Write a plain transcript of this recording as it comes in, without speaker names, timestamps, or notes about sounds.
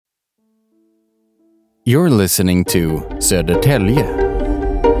You're listening to Södertälje.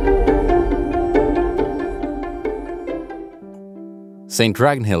 St.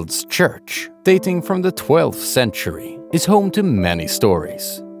 Ragnhild's Church, dating from the 12th century, is home to many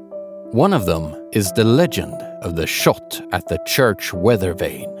stories. One of them is the legend of the shot at the church weather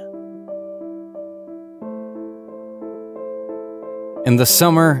vane. In the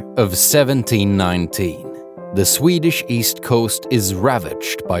summer of 1719, the Swedish east coast is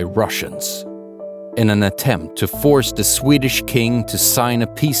ravaged by Russians. In an attempt to force the Swedish king to sign a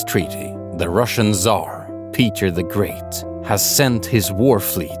peace treaty, the Russian Tsar, Peter the Great, has sent his war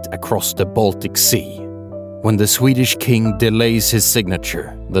fleet across the Baltic Sea. When the Swedish king delays his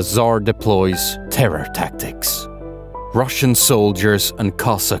signature, the Tsar deploys terror tactics. Russian soldiers and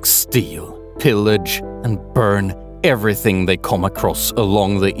Cossacks steal, pillage, and burn everything they come across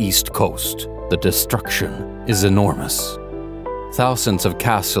along the east coast. The destruction is enormous. Thousands of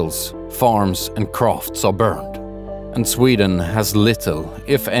castles, farms, and crafts are burned, and Sweden has little,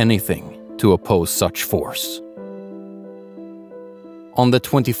 if anything, to oppose such force. On the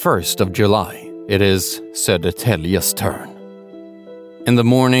 21st of July, it is Södertälje's turn. In the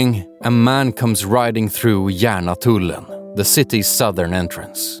morning, a man comes riding through Järnatullen, the city's southern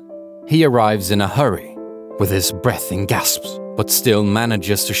entrance. He arrives in a hurry, with his breath in gasps, but still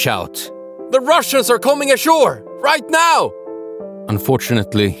manages to shout, "The Russians are coming ashore! Right now!"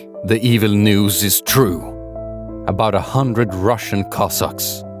 Unfortunately, the evil news is true. About 100 Russian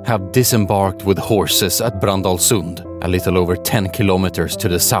Cossacks have disembarked with horses at Brandalsund, a little over 10 kilometers to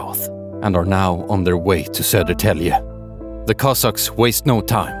the south, and are now on their way to Södertälje. The Cossacks waste no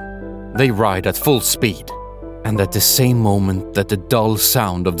time. They ride at full speed, and at the same moment that the dull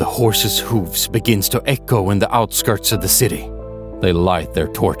sound of the horses' hooves begins to echo in the outskirts of the city, they light their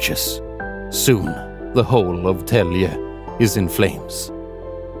torches. Soon, the whole of Tälje is in flames.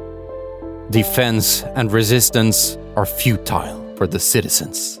 Defense and resistance are futile for the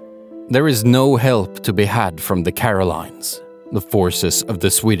citizens. There is no help to be had from the Carolines, the forces of the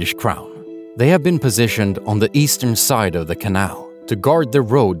Swedish crown. They have been positioned on the eastern side of the canal to guard the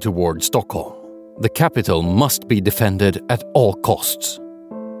road toward Stockholm. The capital must be defended at all costs.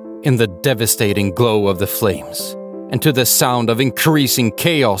 In the devastating glow of the flames, and to the sound of increasing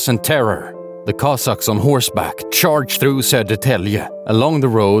chaos and terror, the Cossacks on horseback charge through Södertälje along the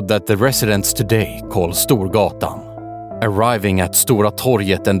road that the residents today call Storgatan. Arriving at Stora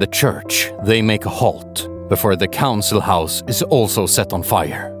Torget and the church, they make a halt before the council house is also set on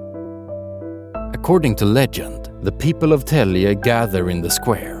fire. According to legend, the people of Tälje gather in the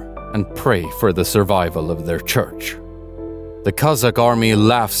square and pray for the survival of their church. The Cossack army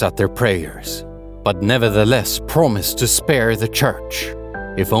laughs at their prayers, but nevertheless promise to spare the church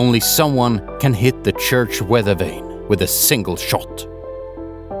if only someone can hit the church weather vane with a single shot.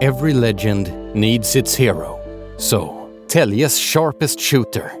 Every legend needs its hero, so Tälje's sharpest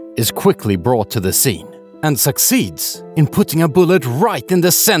shooter is quickly brought to the scene and succeeds in putting a bullet right in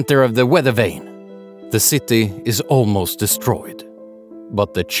the center of the weather vane. The city is almost destroyed,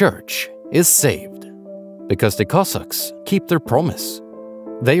 but the church is saved because the Cossacks keep their promise.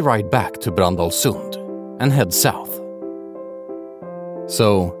 They ride back to Brandalsund and head south.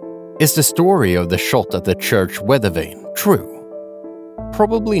 So, is the story of the shot at the church weather vane true?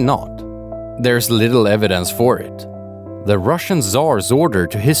 Probably not. There's little evidence for it. The Russian Tsar's order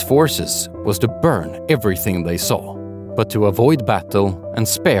to his forces was to burn everything they saw, but to avoid battle and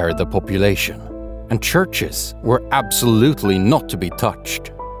spare the population. And churches were absolutely not to be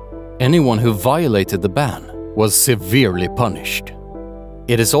touched. Anyone who violated the ban was severely punished.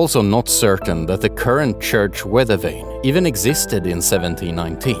 It is also not certain that the current church weather vane even existed in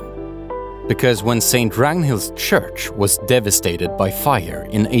 1719, because when St. Ragnhild's Church was devastated by fire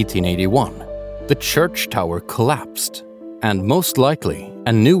in 1881, the church tower collapsed, and most likely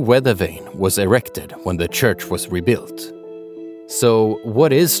a new weather vane was erected when the church was rebuilt. So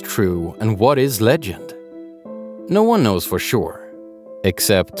what is true and what is legend? No one knows for sure,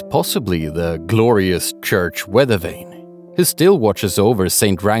 except possibly the glorious church weather vane, who still watches over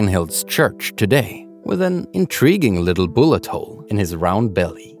St. Ragnhild's Church today with an intriguing little bullet hole in his round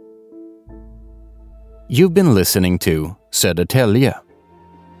belly. You've been listening to Södertälje.